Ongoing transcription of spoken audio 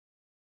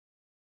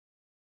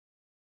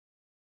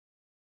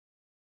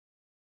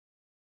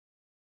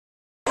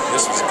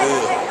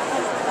good?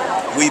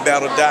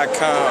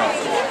 WEEBATTLE.com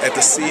at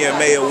the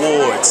CMA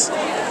Awards.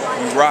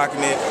 We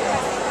rocking it.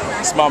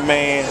 It's my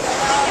man.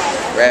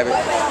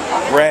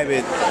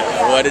 Rabbit.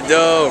 What it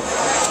do?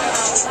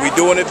 We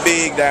doing it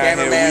big down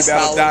here.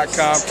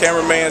 WEEBATTLE.com.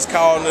 Cameraman's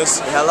calling us.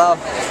 Hello.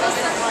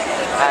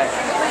 Hi.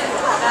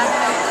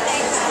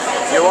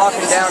 You're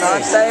walking down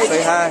on stage?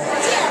 Say hi.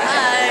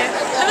 Hi.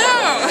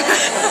 Hello.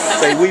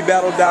 Say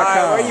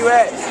WEEBATTLE.com. Where you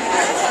at?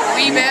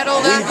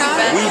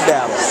 WEEBATTLE.com?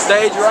 WEEBATTLE.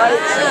 Stage right?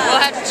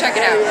 We'll have to check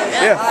it out.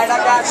 Yeah. Alright, I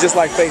got you. Just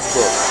like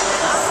Facebook.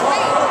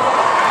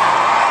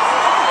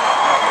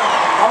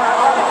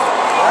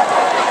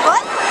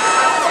 What?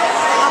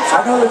 I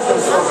know this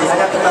is Sophie. I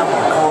got the number.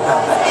 Call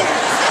back.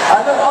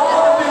 I know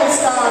all the biggest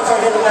stars are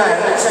here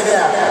tonight. Let's check it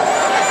out.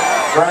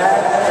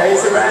 Brad,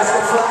 Casey,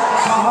 Rascal Flat.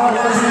 How hard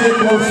is it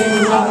to go see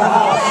you out of the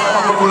house? I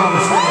don't think you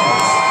understand.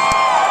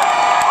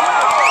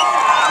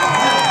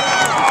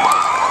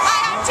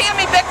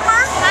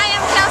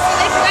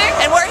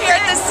 And we're here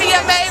at the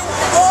CMA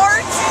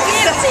Awards,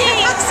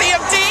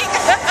 CMT,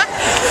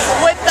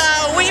 with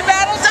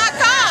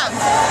WEEBATTLE.com.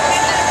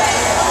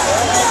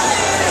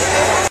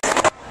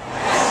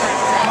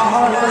 How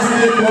hard is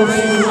it to go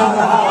see you out of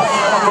the house?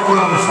 I don't think you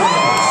understand.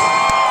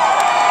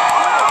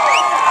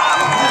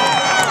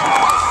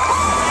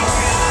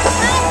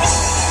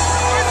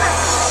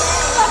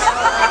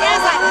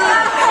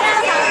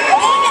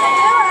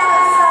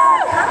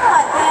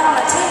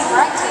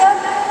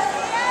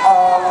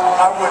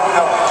 I wouldn't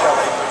know,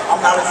 Kelly.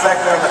 I'm not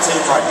exactly on the team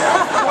right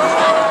now.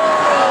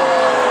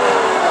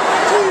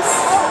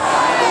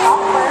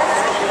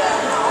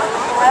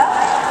 Well,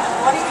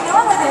 what are you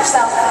doing with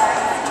yourself there?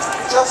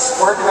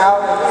 Just working out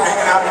and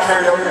hanging out in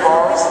karaoke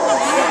bars.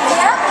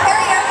 Yeah,